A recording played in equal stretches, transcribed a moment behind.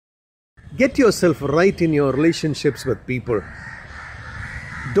Get yourself right in your relationships with people.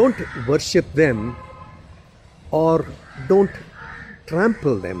 Don't worship them or don't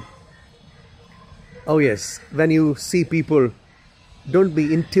trample them. Oh yes, when you see people, don't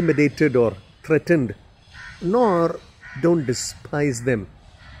be intimidated or threatened, nor don't despise them.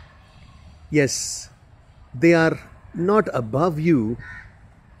 Yes, they are not above you,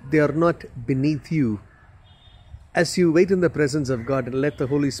 they are not beneath you. As you wait in the presence of God and let the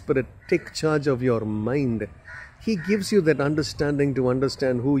Holy Spirit take charge of your mind, He gives you that understanding to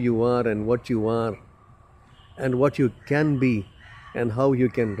understand who you are and what you are and what you can be and how you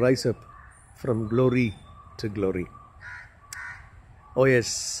can rise up from glory to glory. Oh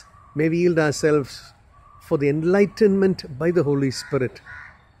yes, may we yield ourselves for the enlightenment by the Holy Spirit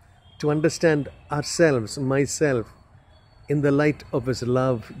to understand ourselves, myself, in the light of His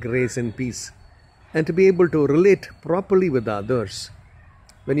love, grace and peace, and to be able to relate properly with others.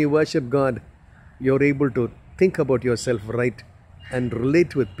 When you worship God, you're able to think about yourself right and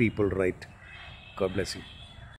relate with people right. God bless you.